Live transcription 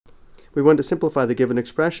we want to simplify the given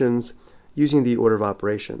expressions using the order of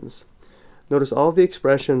operations. Notice all of the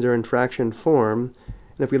expressions are in fraction form,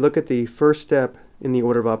 and if we look at the first step in the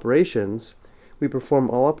order of operations, we perform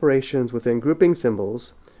all operations within grouping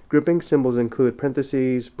symbols. Grouping symbols include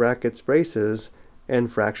parentheses, brackets, braces,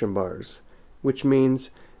 and fraction bars, which means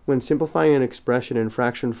when simplifying an expression in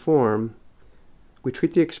fraction form, we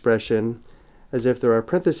treat the expression as if there are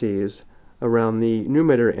parentheses around the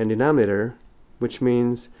numerator and denominator, which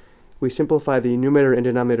means we simplify the numerator and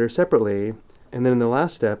denominator separately, and then in the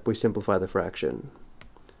last step we simplify the fraction.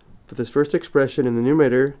 For this first expression in the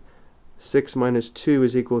numerator, 6 minus 2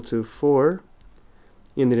 is equal to 4.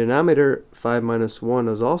 In the denominator, 5 minus 1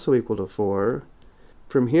 is also equal to 4.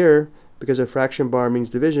 From here, because a fraction bar means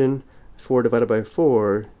division, 4 divided by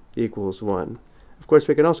 4 equals 1. Of course,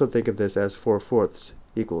 we can also think of this as 4/4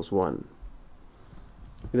 equals 1.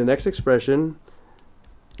 In the next expression,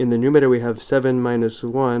 in the numerator we have 7 minus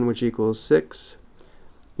 1, which equals 6.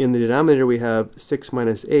 In the denominator we have 6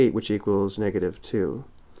 minus 8, which equals -2.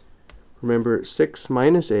 Remember, 6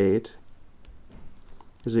 minus 8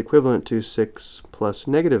 is equivalent to 6 plus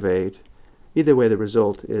 -8. Either way, the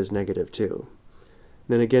result is -2.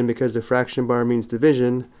 Then again, because the fraction bar means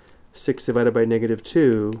division, 6 divided by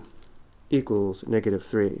 -2 equals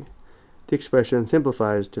 -3. The expression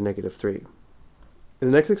simplifies to -3. In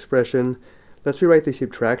the next expression, let's rewrite the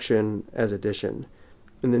subtraction as addition.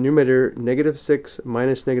 In the numerator, -6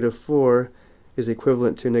 minus -4 is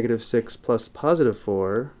equivalent to -6 plus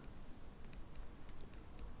 +4.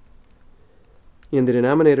 In the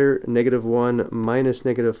denominator, -1 minus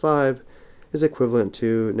 -5 is equivalent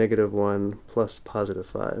to -1 plus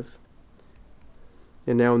 +5.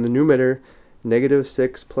 And now in the numerator,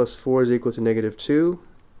 -6 plus 4 is equal to -2.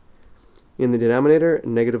 In the denominator,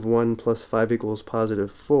 -1 plus 5 equals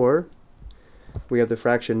 +4. We have the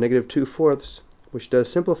fraction -2/4, which does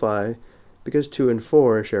simplify because 2 and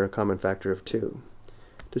 4 share a common factor of 2.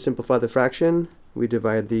 To simplify the fraction, we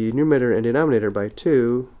divide the numerator and denominator by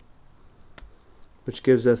 2, which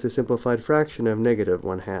gives us a simplified fraction of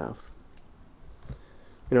 -1/2.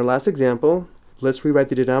 In our last example, let's rewrite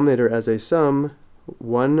the denominator as a sum.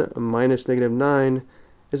 1 minus -9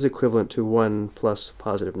 is equivalent to 1 plus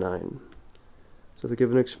 +9. So the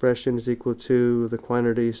given expression is equal to the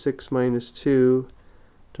quantity 6 minus 2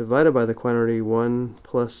 divided by the quantity 1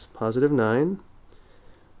 plus +9.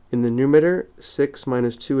 In the numerator, 6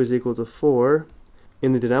 minus 2 is equal to 4.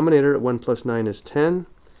 In the denominator, 1 plus 9 is 10.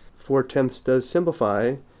 4/10 does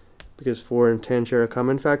simplify because 4 and 10 share a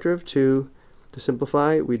common factor of 2. To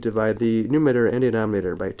simplify, we divide the numerator and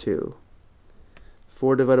denominator by 2.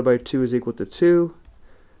 4 divided by 2 is equal to 2.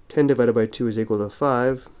 10 divided by 2 is equal to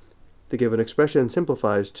 5. The given expression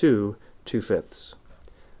simplifies to 2/5.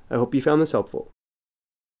 I hope you found this helpful.